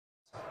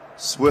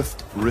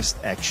swift wrist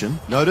action.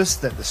 Notice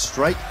that the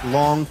straight,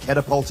 long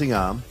catapulting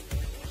arm,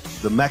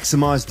 the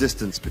maximised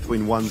distance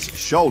between one's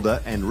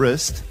shoulder and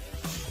wrist.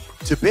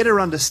 To better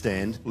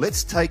understand,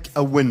 let's take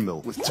a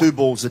windmill with two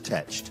balls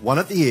attached, one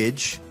at the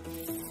edge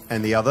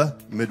and the other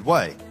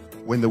midway.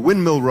 When the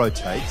windmill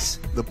rotates,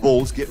 the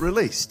balls get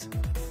released.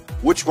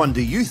 Which one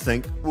do you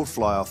think will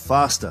fly off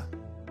faster?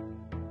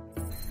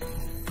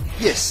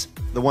 Yes,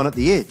 the one at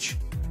the edge.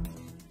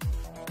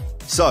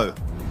 So,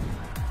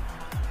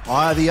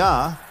 higher the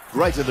R,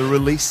 greater the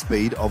release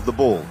speed of the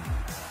ball.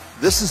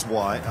 This is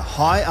why a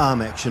high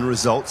arm action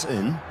results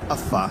in a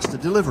faster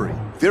delivery.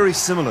 Very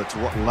similar to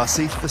what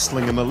Lassith the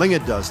Slinger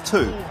Malinga does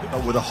too,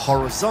 but with a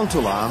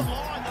horizontal arm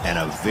and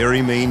a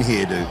very mean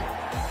hairdo.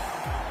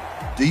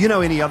 Do you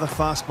know any other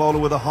fast bowler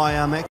with a high arm action?